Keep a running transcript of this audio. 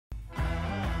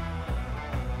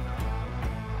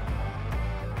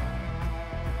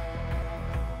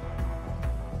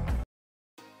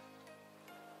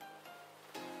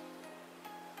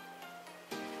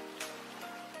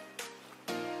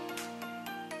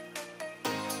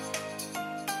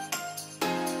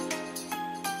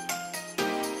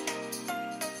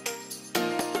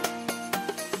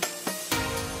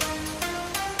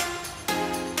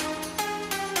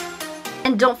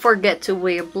And don't forget to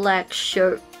wear black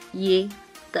shirt. Yeah,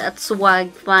 that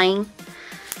swag fine.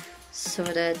 So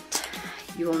that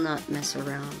you will not mess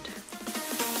around.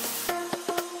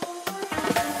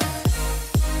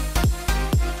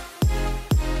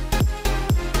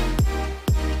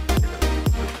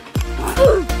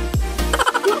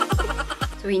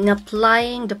 So in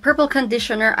applying the purple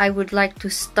conditioner, I would like to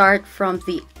start from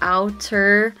the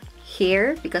outer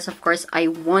hair because of course I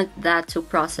want that to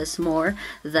process more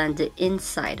than the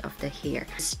inside of the hair.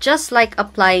 It's just like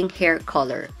applying hair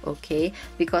color, okay?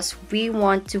 Because we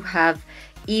want to have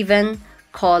even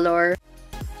color.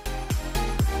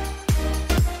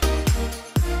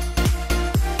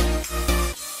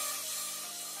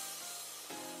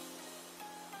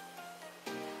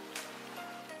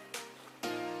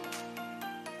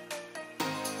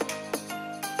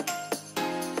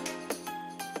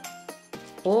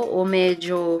 Oo,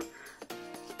 medyo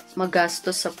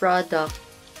magastos sa product.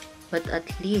 But at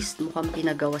least mukhang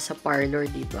pinagawa sa parlor,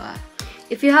 diba?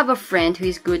 If you have a friend who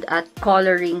is good at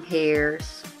coloring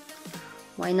hairs,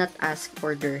 why not ask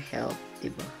for their help,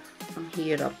 diba? Ang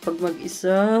hirap pag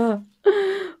mag-isa.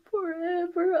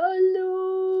 Forever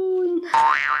alone.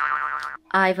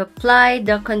 I've applied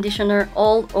the conditioner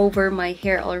all over my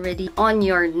hair already. On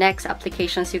your next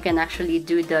applications, you can actually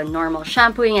do the normal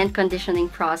shampooing and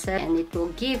conditioning process and it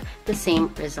will give the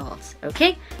same results,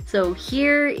 okay? So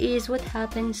here is what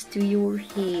happens to your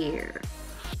hair.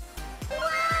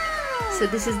 So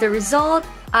this is the result.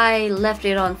 I left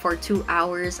it on for 2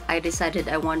 hours. I decided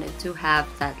I wanted to have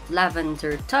that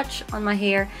lavender touch on my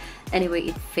hair. Anyway,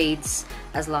 it fades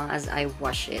as long as I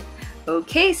wash it.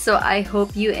 Okay, so I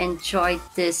hope you enjoyed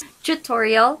this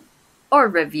tutorial or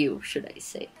review, should I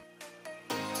say.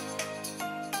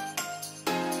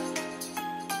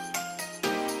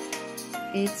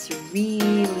 It's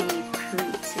really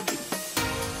pretty.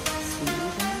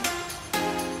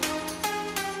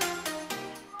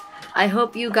 I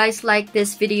hope you guys like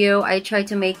this video. I try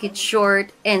to make it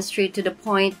short and straight to the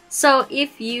point. So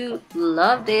if you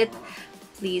loved it,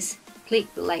 please click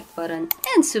the like button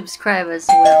and subscribe as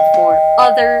well for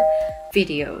other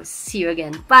videos. See you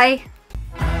again. Bye!